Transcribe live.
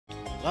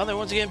Well, there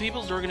once again,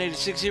 people. It's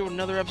Dorgan86 here with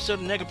another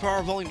episode of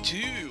NekoPara Vol.2.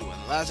 In the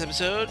last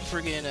episode,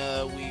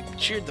 we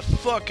cheered the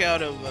fuck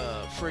out of, you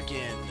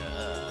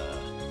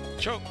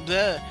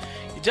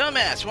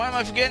dumbass, why am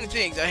I forgetting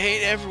things? I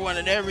hate everyone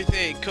and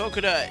everything.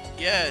 Coconut,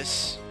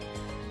 yes.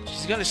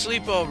 She's gonna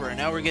sleep over, and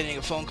now we're getting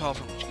a phone call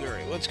from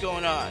Shiguri. What's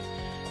going on?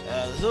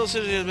 The little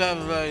sister, blah,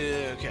 blah, blah,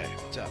 okay,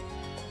 what's up?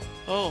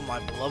 Oh, my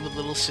beloved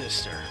little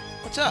sister.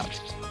 What's up?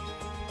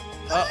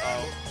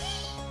 Uh-oh.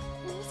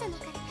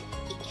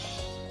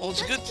 Well,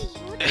 it's good.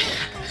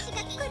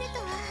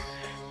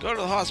 Go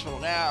to the hospital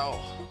now.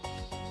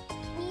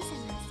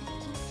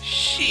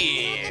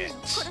 Shit.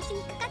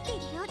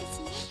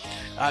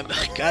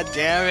 God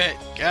damn it.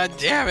 God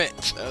damn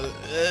it.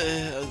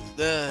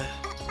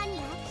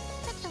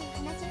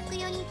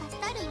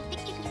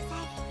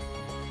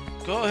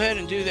 Go ahead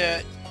and do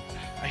that.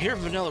 I hear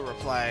Vanilla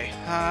reply,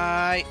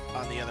 hi,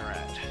 on the other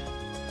end.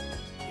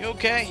 You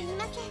okay?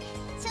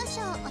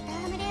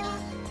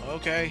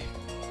 Okay.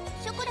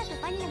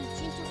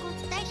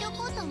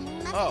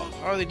 Oh,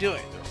 how are they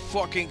doing? They're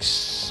fucking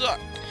suck.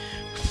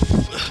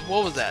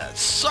 What was that?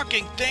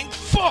 Sucking thing?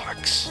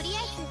 Fucks!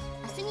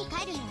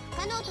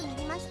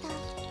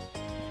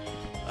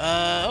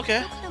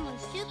 Okay.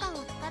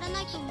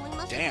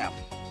 Damn.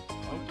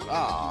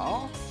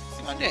 Oh,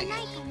 dang.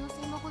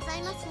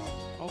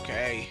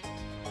 Okay.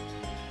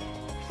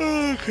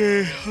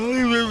 Okay, I'll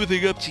leave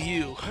everything up to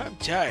you. I'm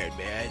tired,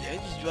 man. I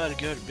just want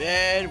to go to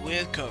bed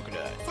with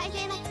Coconut.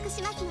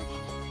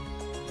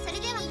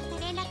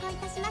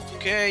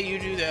 Okay, you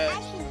do that.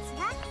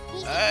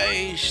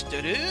 I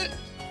stood it.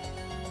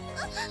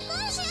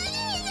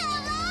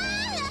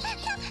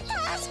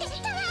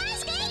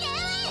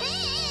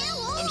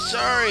 I'm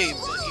sorry,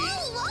 but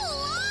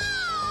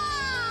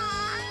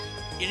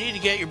you need to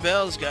get your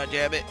bells,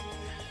 goddammit.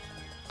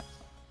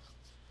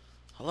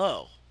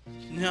 Hello.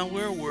 Now,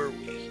 where were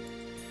we?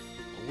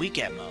 A week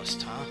at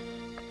most, huh?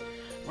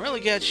 I'm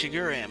really glad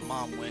Shigure and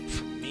Mom went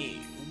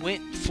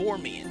for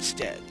me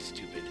instead,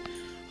 stupid.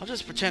 I'll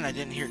just pretend I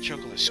didn't hear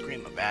Chocolate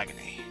scream of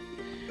agony.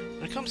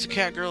 When it comes to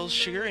cat girls,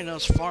 Shigure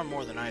knows far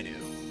more than I do.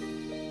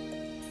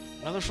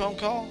 Another phone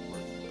call?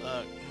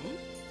 A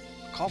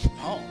call from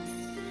home.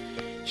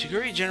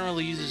 Shigure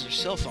generally uses her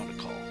cell phone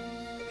to call.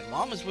 And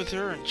Mom is with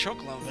her and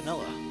Chocolate and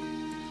Vanilla.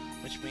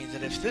 Which means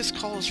that if this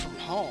call is from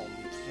home,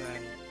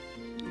 then...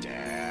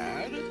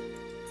 Dad?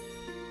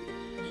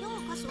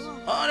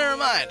 Oh, never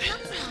mind.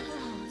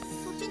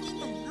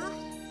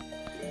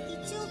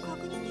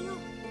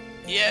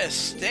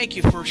 Yes, thank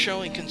you for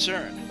showing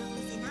concern.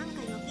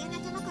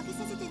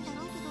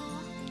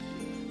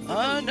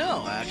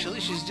 No, actually,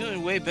 she's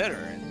doing way better,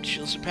 and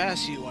she'll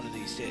surpass you one of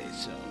these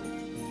days, so...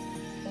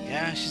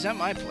 Yeah, she's at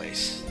my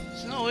place.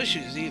 There's no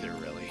issues either,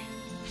 really.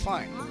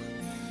 Fine.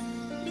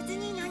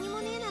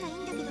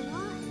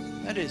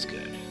 That is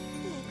good.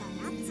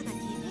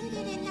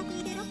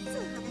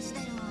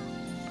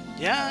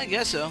 Yeah, I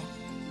guess so.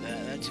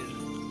 That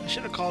too. I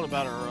should have called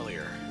about her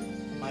earlier.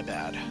 My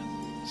bad.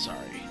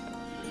 Sorry.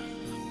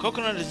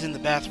 Coconut is in the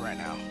bath right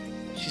now.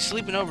 She's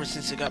sleeping over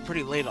since it got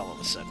pretty late all of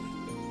a sudden.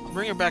 I'll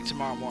bring her back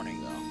tomorrow morning,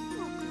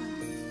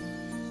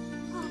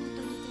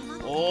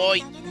 though.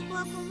 Oi!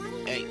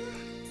 Hey.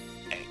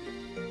 Hey.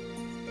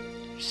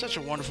 You're such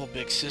a wonderful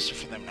big sister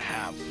for them to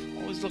have.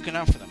 Always looking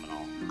out for them and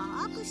all.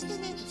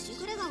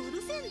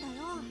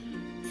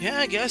 Yeah,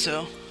 I guess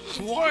so.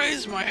 Why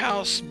is my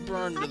house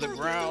burned to the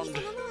ground?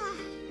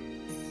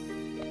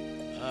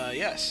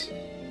 Yes.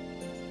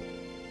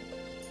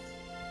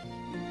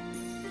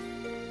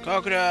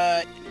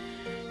 Coconut!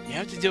 You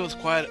have to deal with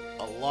quite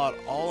a lot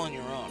all on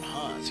your own,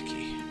 huh,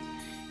 Atsuki?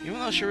 Even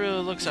though she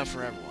really looks out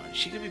for everyone,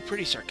 she can be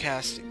pretty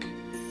sarcastic.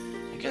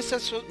 I guess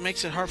that's what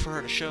makes it hard for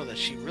her to show that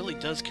she really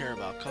does care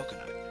about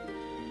Coconut.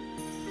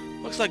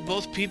 Looks like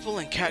both people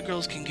and cat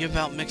girls can give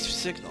out mixed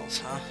signals,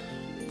 huh?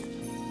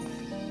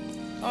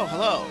 Oh,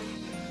 hello.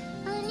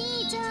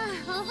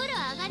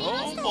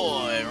 Oh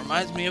boy,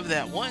 reminds me of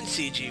that one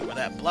CG where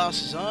that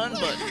blouse is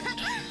unbuttoned.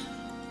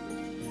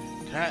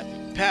 Can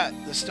I pat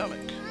the stomach?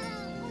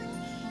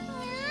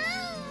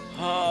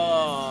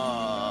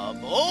 Oh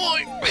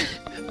boy!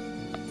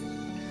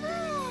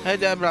 Hey,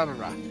 blah blah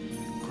blah.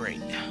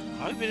 Great.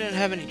 I hope you didn't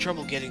have any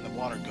trouble getting the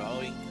water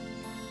going.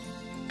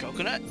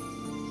 Coconut?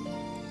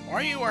 Why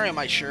are you wearing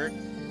my shirt?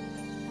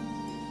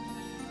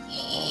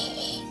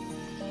 Oh,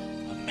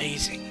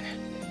 amazing.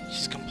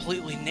 She's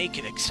completely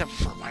naked except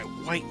for my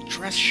white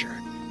dress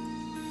shirt.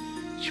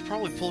 She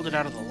probably pulled it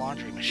out of the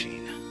laundry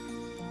machine.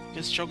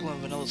 Guess Chocolate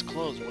and Vanilla's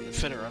clothes wouldn't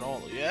fit her at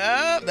all.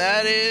 Yeah,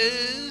 that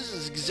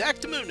is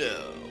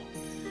exactamundo.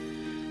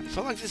 I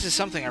feel like this is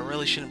something I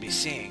really shouldn't be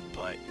seeing,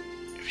 but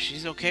if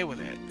she's okay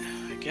with it,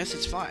 I guess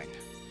it's fine.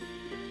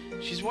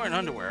 She's wearing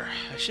underwear.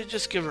 I should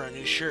just give her a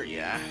new shirt,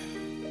 yeah.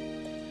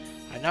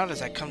 I nod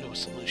as I come to a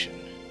solution.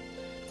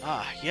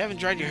 Ah, you haven't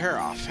dried your hair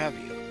off, have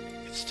you?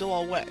 It's still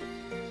all wet.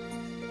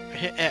 I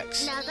hit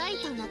X.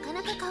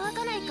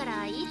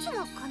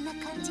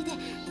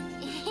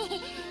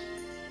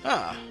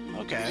 Ah,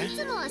 okay.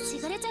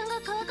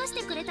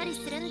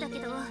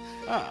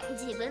 Ah.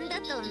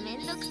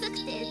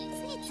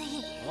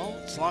 Well,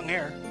 it's long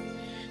hair.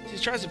 He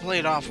tries to play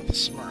it off with a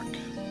smirk.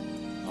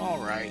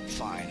 Alright,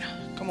 fine.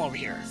 Come over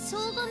here.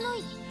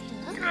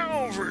 Get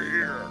over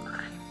here!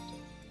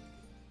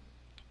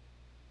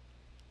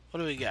 What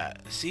do we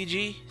got?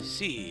 CG?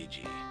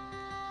 CG.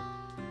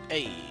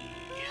 Hey.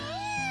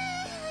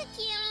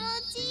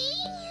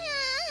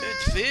 It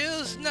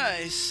feels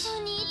nice.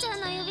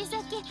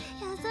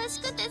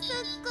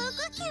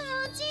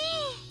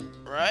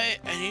 Right?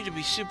 I need to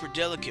be super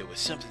delicate with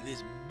something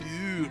this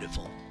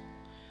beautiful.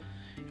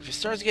 If it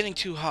starts getting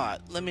too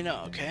hot, let me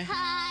know, okay?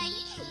 I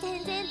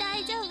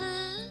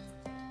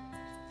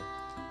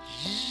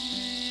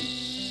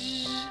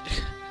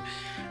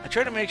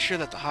try to make sure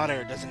that the hot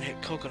air doesn't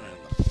hit Coconut in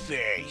the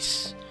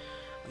face.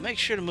 I make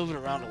sure to move it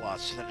around a lot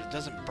so that it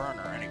doesn't burn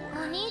her anywhere.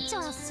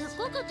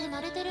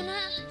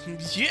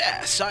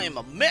 Yes, I am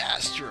a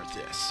master at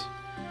this.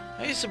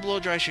 I used to blow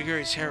dry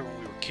Shiguri's hair when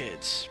we were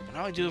kids, but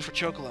now I do it for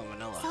chocolate and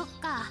vanilla.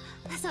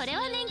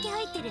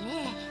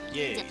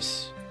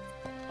 Yes.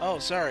 Oh,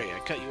 sorry, I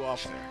cut you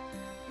off there.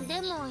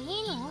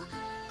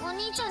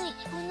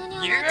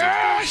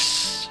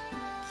 Yes!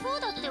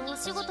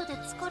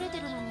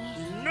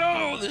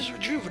 No, this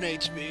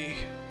rejuvenates me.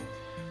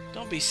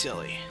 Don't be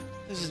silly.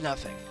 This is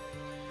nothing.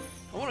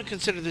 I wouldn't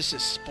consider this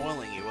as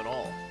spoiling you at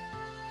all.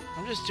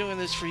 I'm just doing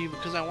this for you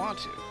because I want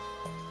to.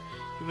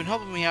 You've been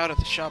helping me out at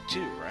the shop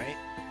too, right?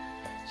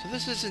 So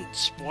this isn't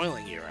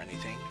spoiling you or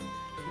anything.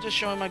 I'm just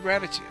showing my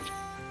gratitude.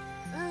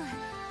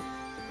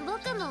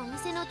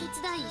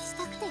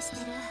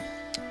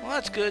 Well,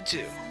 that's good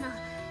too.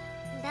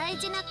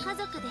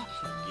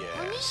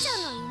 Yes.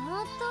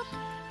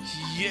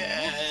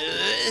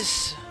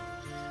 Yes.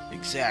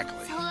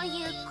 Exactly.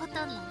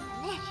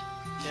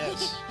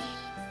 Yes.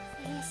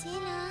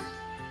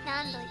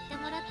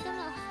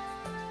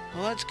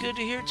 Well, that's good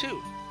to hear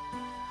too.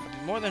 I'd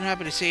be more than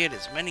happy to say it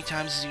as many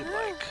times as you'd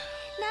like.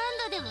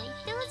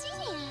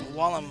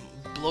 While I'm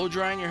blow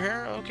drying your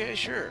hair? Okay,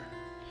 sure.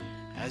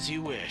 As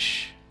you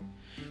wish.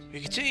 We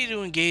continue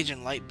to engage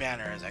in light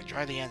banter as I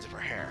dry the ends of her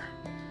hair.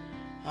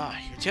 Ah,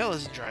 your tail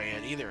isn't dry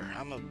yet either.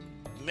 I'm gonna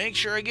make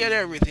sure I get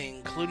everything,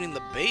 including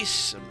the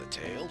base of the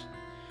tail.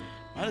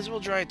 Might as well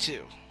dry it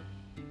too.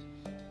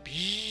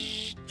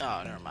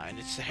 Oh, never mind.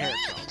 It's the hair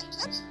comb.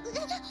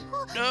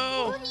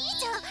 No!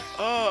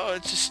 Oh,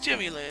 it's a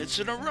stimulant. It's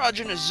an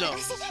erogenous zone.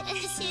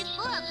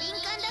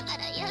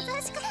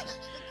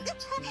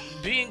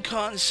 Bean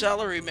con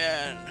celery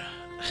man.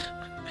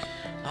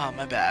 Ah,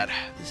 my bad.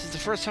 This is the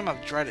first time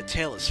I've dried a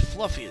tail as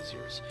fluffy as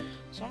yours,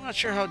 so I'm not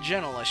sure how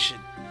gentle I should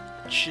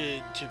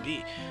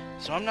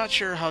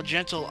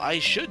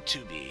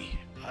to be.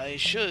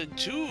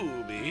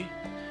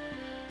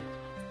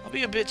 I'll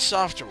be a bit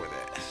softer with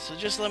it, so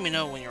just let me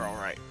know when you're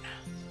alright.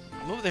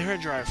 I'll move the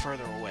hairdryer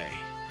further away,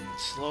 and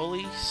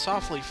slowly,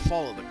 softly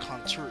follow the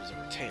contours of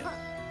her tail.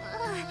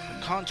 The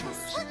contours.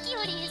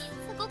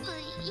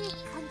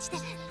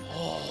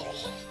 Oh.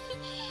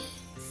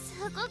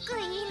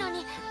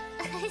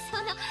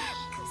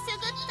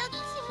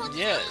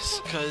 Yes,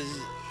 because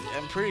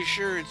I'm pretty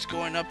sure it's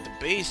going up the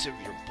base of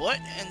your butt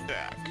and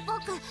back.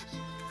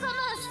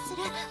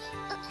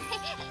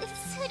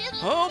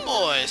 Oh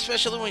boy,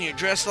 especially when you're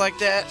dressed like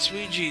that.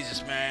 Sweet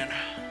Jesus, man.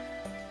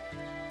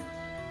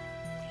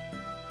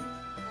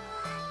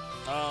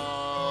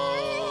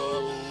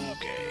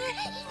 Okay.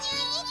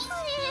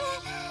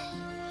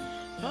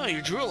 Oh,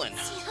 you're drooling.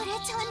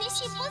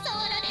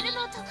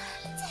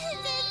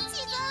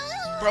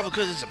 Probably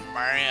because it's a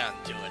man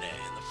doing it,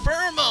 and the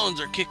pheromones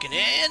are kicking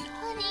in.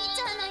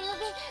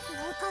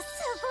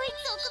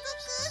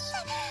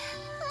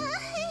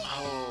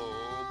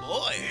 Oh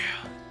boy.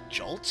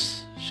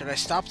 Jolts? Should I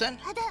stop then?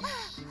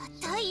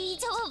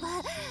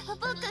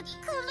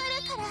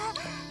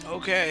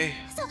 Okay.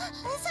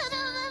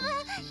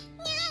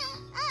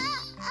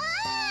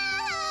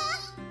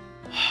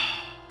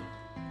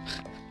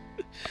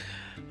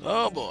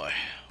 Oh boy.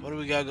 What do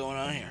we got going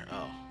on here?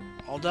 Oh.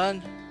 All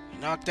done? You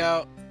knocked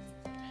out?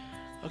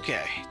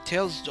 Okay.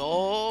 Tail's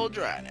all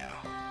dry now.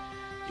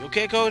 You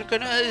okay,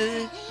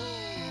 Coconut?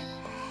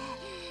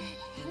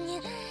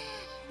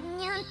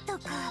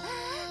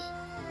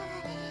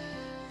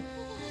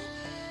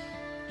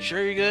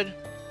 Sure you're good?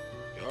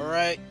 You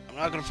alright? I'm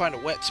not gonna find a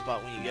wet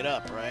spot when you get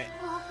up, right?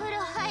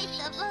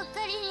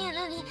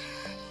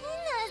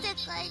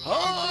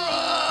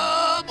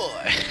 Oh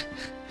boy!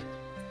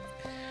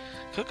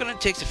 Coconut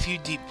takes a few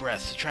deep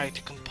breaths to try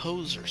to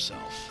compose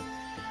herself.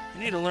 I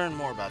need to learn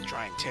more about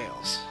drying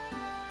tails.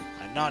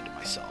 I nod to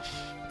myself.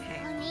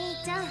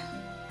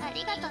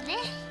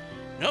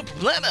 No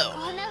problemo!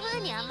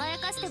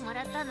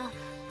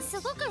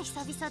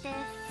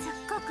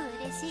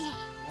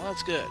 Well,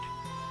 that's good.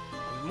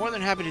 I'm more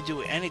than happy to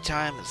do it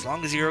anytime as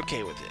long as you're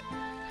okay with it.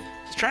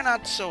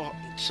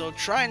 So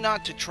try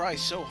not to try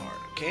so hard,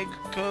 okay,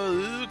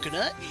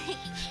 Coconut?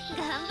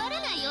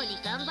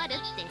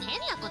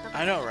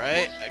 I know,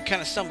 right? I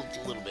kind of stumbled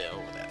a little bit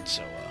over that,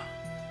 so,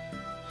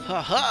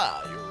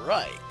 haha, you're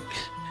right.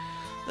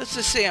 Let's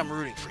just say I'm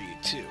rooting for you,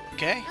 too,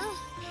 okay?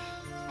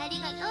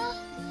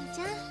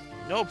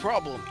 No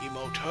problem,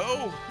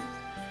 Emoto.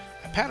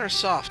 pat her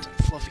soft and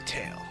fluffy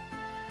tail,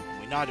 and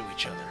we nod to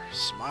each other,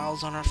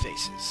 smiles on our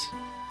faces.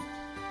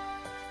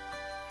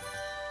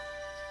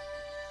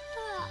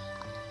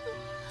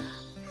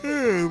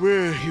 Oh,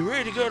 man, you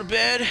ready to go to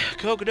bed,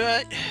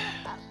 Coconut?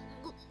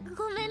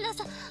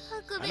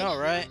 I know,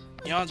 right?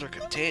 Yawns are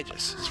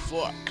contagious as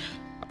fuck.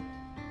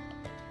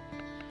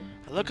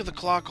 I look at the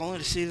clock only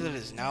to see that it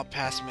is now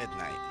past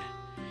midnight.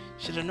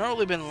 She'd have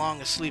normally been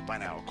long asleep by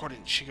now,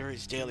 according to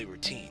Shiguri's daily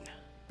routine.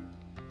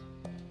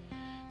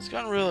 It's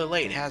gotten really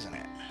late, hasn't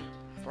it?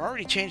 I've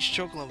already changed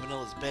Chocolate and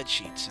Vanilla's bed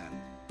sheets,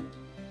 and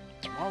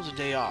tomorrow's a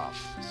day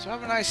off, so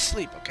have a nice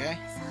sleep, okay?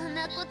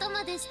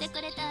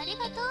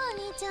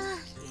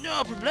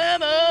 No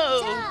problemo!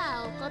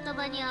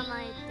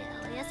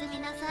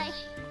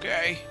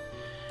 Okay.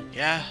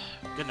 Yeah,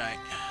 good night.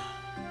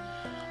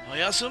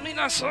 Oyasumi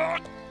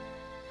nasai!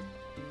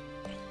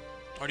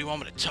 Or do you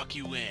want me to tuck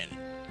you in,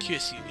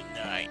 kiss you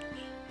goodnight?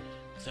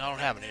 Because I don't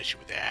have an issue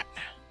with that.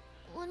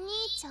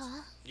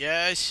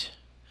 Yes?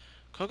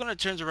 Coconut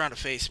turns around to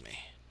face me.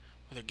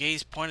 With her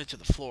gaze pointed to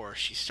the floor,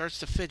 she starts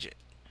to fidget.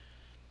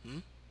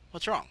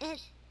 What's wrong?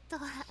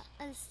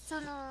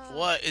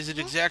 What? Is it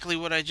exactly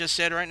what I just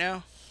said right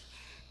now?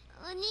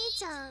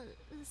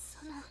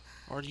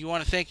 Or do you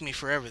want to thank me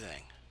for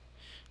everything?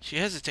 She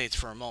hesitates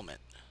for a moment.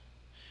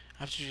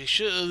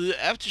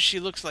 After she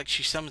looks like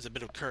she summons a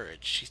bit of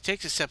courage, she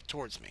takes a step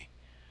towards me.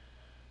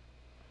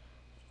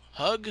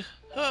 Hug?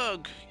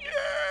 Hug!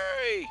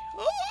 Yay!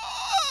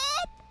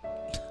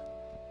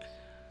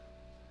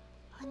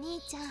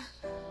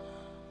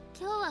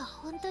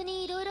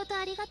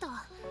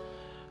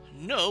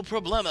 No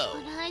problemo.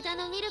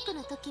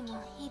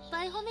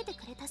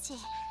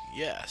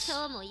 Yes.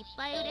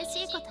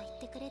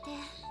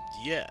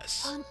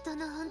 Yes.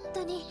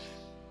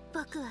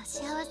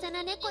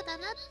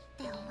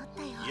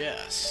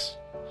 Yes.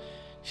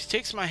 She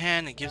takes my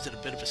hand and gives it a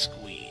bit of a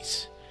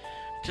squeeze.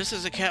 Just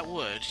as a cat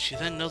would, she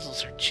then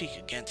nuzzles her cheek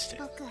against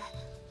it.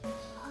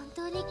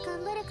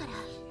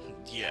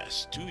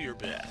 Yes, do your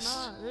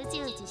best.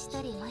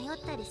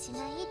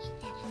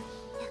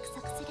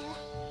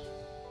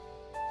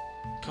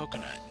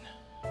 Coconut.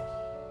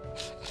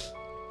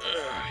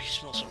 You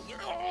smell so good.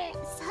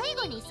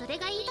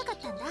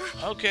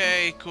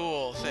 Okay,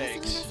 cool,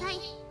 thanks.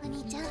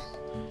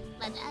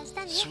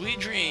 Sweet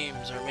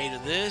dreams are made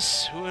of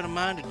this. Who had a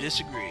mind to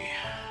disagree?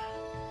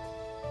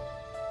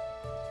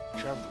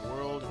 Travel the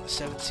world in the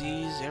 7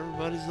 seas.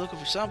 Everybody's looking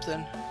for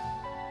something.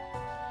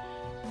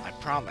 I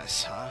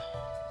promise, huh?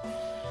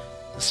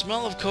 The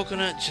smell of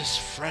coconut just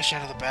fresh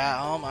out of the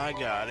bath. Oh my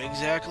god,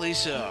 exactly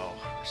so.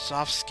 Her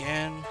soft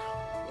skin,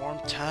 warm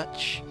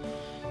touch.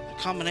 The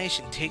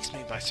combination takes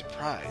me by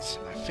surprise.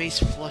 My face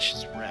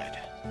flushes red.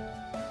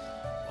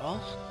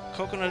 Well,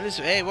 coconut is...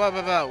 Hey, what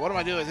am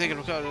I doing? Thinking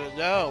of coconut?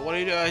 No, what are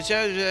you doing? I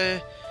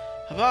said,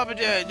 Papa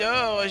Dad,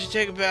 no, I should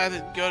take a bath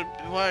and go...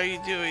 Why are you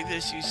doing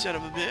this, you son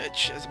of a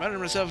bitch? As a matter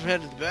of myself, I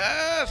headed to the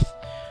bath.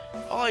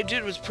 All I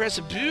did was press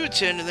a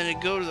button and then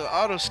it'd go to the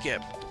auto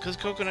skip. Because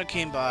Coconut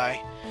came by,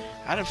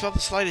 I hadn't felt the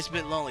slightest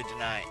bit lonely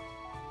tonight.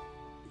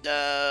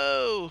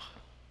 No!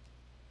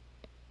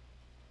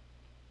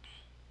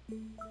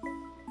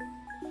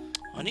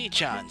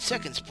 Oni-chan,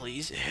 seconds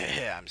please.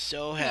 I'm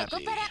so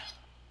happy.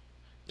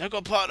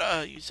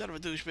 NekoPara, you son of a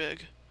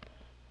douchebag.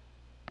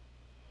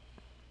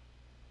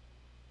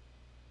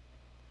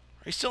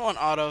 Are you still on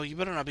auto? You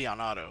better not be on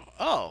auto.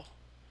 Oh.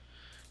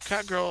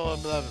 Cat girl,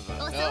 blah blah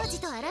blah.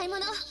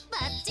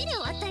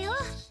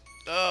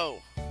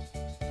 Oh.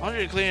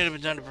 Laundry cleaning has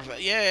been done to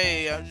perfect.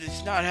 Yay,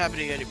 it's not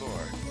happening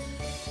anymore.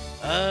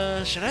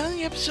 Should I end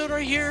the episode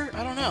right here?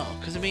 I don't know.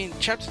 Because, I mean,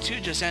 Chapter 2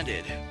 just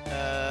ended.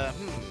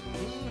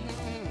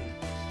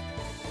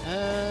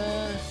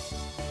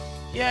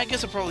 Yeah, I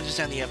guess I'll probably just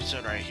end the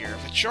episode right here.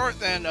 If it's short,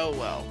 then oh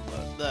well.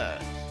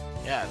 But,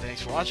 yeah,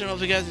 thanks for watching.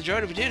 Hope you guys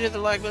enjoyed. If you did, hit the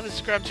like button,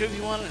 subscribe too if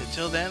you want. And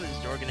until then, this is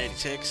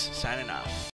Dorgan86 signing off.